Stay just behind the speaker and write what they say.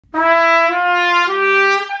Today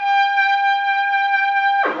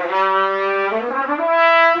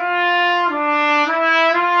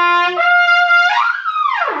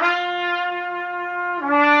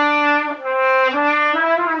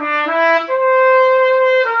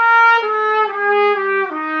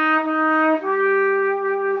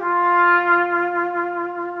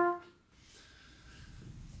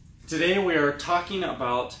we are talking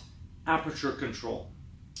about aperture control.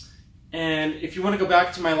 And if you want to go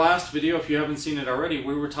back to my last video, if you haven't seen it already,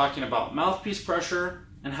 we were talking about mouthpiece pressure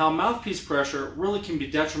and how mouthpiece pressure really can be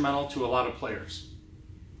detrimental to a lot of players.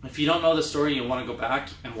 If you don't know the story, you want to go back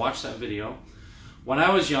and watch that video. When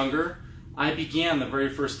I was younger, I began the very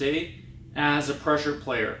first day as a pressure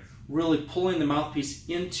player, really pulling the mouthpiece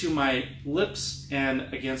into my lips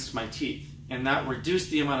and against my teeth. And that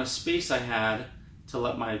reduced the amount of space I had to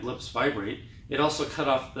let my lips vibrate. It also cut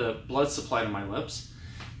off the blood supply to my lips,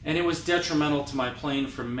 and it was detrimental to my playing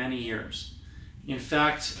for many years. In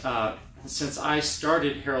fact, since I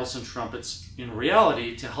started Harrelson trumpets in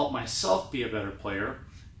reality to help myself be a better player,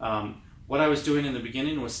 what I was doing in the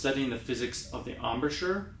beginning was studying the physics of the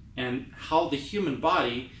embouchure and how the human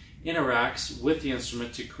body interacts with the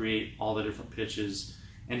instrument to create all the different pitches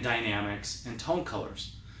and dynamics and tone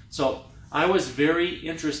colors. So I was very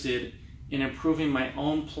interested in improving my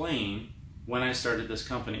own playing when I started this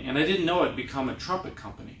company. And I didn't know it'd become a trumpet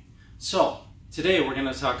company. So today we're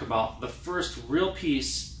going to talk about the first real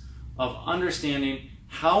piece of understanding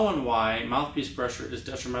how and why mouthpiece pressure is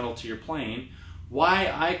detrimental to your playing, why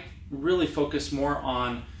I really focus more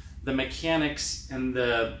on the mechanics and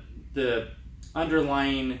the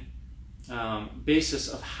underlying basis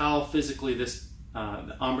of how physically this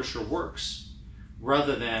the embouchure works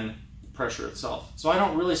rather than pressure itself. So I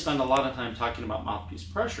don't really spend a lot of time talking about mouthpiece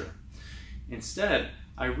pressure. Instead,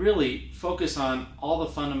 I really focus on all the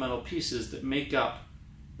fundamental pieces that make up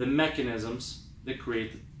the mechanisms that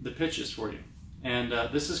create the pitches for you. And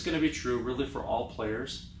this is going to be true really for all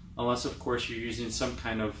players, unless of course you're using some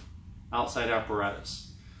kind of outside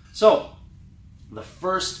apparatus. So the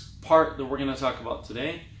first part that we're going to talk about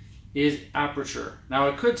today is aperture. Now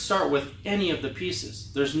I could start with any of the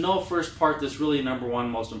pieces. There's no first part that's really number one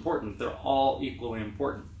most important. They're all equally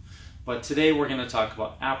important. But today we're going to talk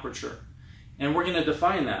about aperture. And we're going to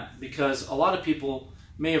define that because a lot of people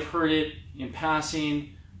may have heard it in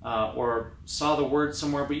passing or saw the word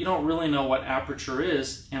somewhere, but you don't really know what aperture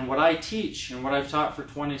is. And what I teach and what I've taught for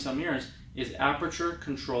 20 some years is aperture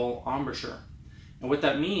control embouchure. And what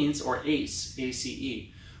that means, or ACE,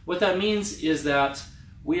 A-C-E, what that means is that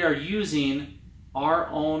we are using our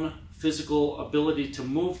own physical ability to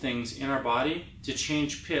move things in our body to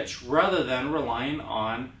change pitch rather than relying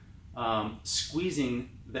on squeezing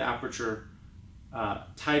the aperture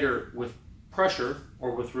tighter with pressure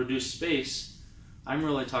or with reduced space. I'm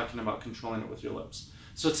really talking about controlling it with your lips.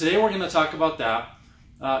 So today we're going to talk about that.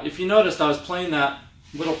 If you noticed, I was playing that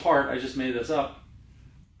little part. I just made this up.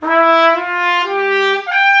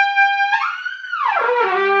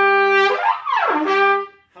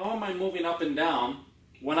 Moving up and down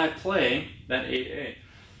when I play that 8A.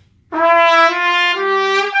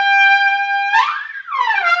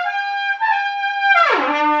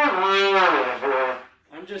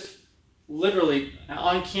 I'm just literally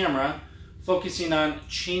on camera focusing on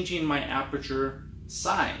changing my aperture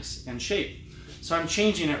size and shape. So I'm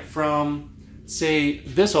changing it from, say,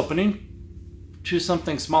 this opening to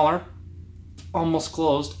something smaller, almost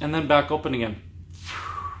closed, and then back open again.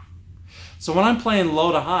 So when I'm playing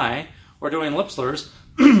low to high or doing lip slurs,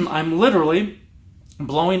 I'm literally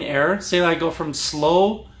blowing air. Say that I go from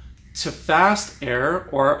slow to fast air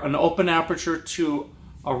or an open aperture to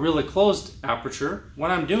a really closed aperture. When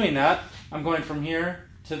I'm doing that, I'm going from here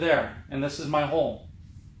to there, and this is my hole.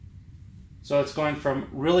 So it's going from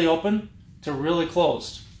really open to really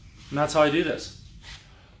closed, and that's how I do this.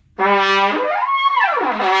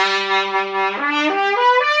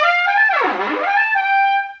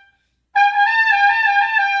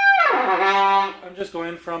 Just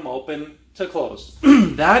going from open to closed.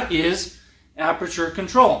 That is aperture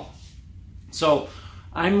control. So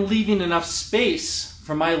I'm leaving enough space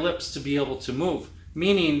for my lips to be able to move,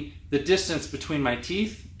 meaning the distance between my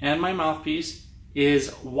teeth and my mouthpiece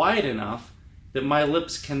is wide enough that my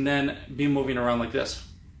lips can then be moving around like this.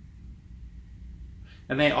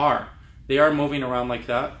 And they are moving around like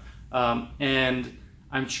that, and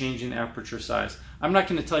I'm changing aperture size. I'm not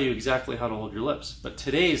going to tell you exactly how to hold your lips, but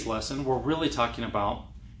today's lesson, we're really talking about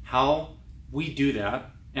how we do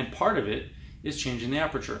that, and part of it is changing the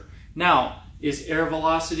aperture. Now, is air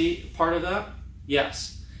velocity part of that?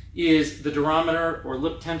 Yes. Is the durometer or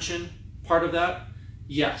lip tension part of that?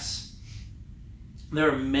 Yes. There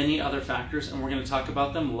are many other factors, and we're going to talk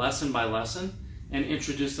about them lesson by lesson and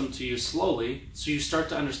introduce them to you slowly so you start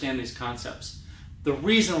to understand these concepts. The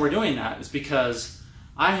reason we're doing that is because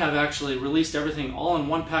I have actually released everything all in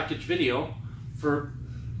one package video for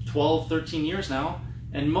 12, 13 years now,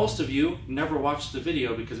 and most of you never watched the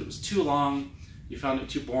video because it was too long, you found it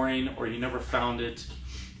too boring, or you never found it,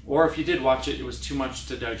 or if you did watch it, it was too much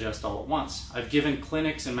to digest all at once. I've given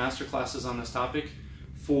clinics and master classes on this topic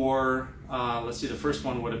for, let's see, the first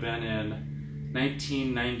one would have been in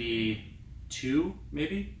 1992,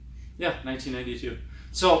 maybe? Yeah, 1992.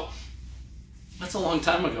 So that's a long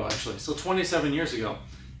time ago, actually. So 27 years ago.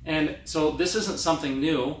 And so this isn't something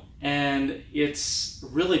new, and it's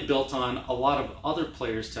really built on a lot of other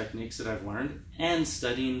players' techniques that I've learned and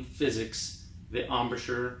studying physics, the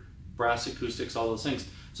embouchure, brass acoustics, all those things.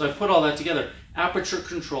 So I put all that together. Aperture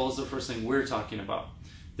control is the first thing we're talking about.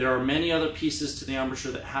 There are many other pieces to the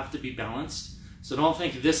embouchure that have to be balanced. So don't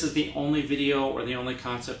think this is the only video or the only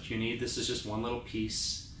concept you need. This is just one little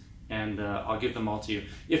piece, and I'll give them all to you.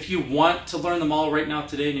 If you want to learn them all right now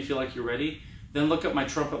today and you feel like you're ready, then look at my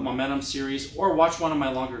Trumpet Momentum series or watch one of my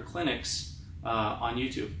longer clinics on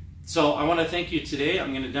YouTube. So I want to thank you today.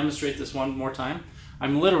 I'm going to demonstrate this one more time.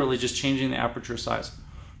 I'm literally just changing the aperture size.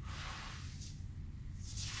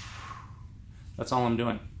 That's all I'm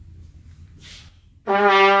doing.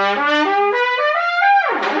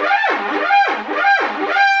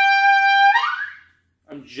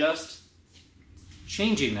 I'm just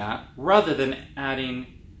changing that rather than adding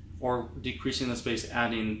or decreasing the space,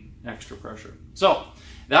 adding extra pressure. So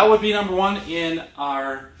that would be number one in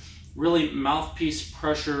our really mouthpiece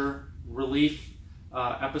pressure relief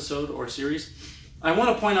episode or series. I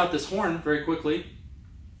want to point out this horn very quickly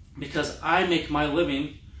because I make my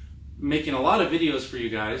living making a lot of videos for you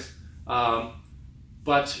guys,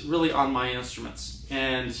 but really on my instruments.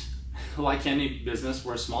 And like any business,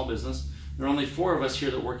 we're a small business. There are only 4 of us here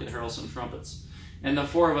that work at Harrelson Trumpets. And the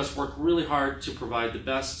 4 of us work really hard to provide the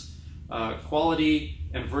best quality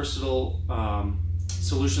and versatile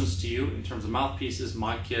solutions to you in terms of mouthpieces,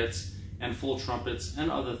 mod kits, and full trumpets, and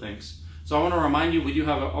other things. So I want to remind you, we do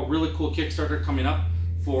have a really cool Kickstarter coming up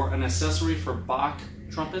for an accessory for Bach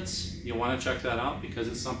trumpets. You'll want to check that out because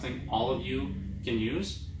it's something all of you can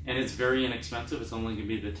use, and it's very inexpensive. It's only going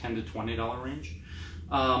to be the $10 to $20 range.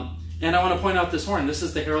 And I want to point out this horn. This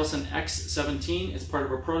is the Harrelson X17. It's part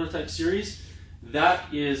of our prototype series.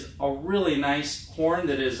 That is a really nice horn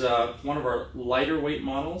that is one of our lighter weight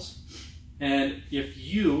models. And if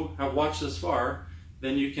you have watched this far,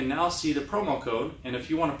 then you can now see the promo code. And if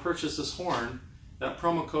you want to purchase this horn, that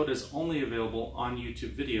promo code is only available on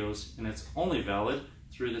YouTube videos, and it's only valid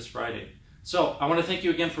through this Friday. So I want to thank you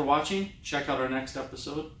again for watching. Check out our next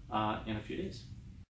episode in a few days.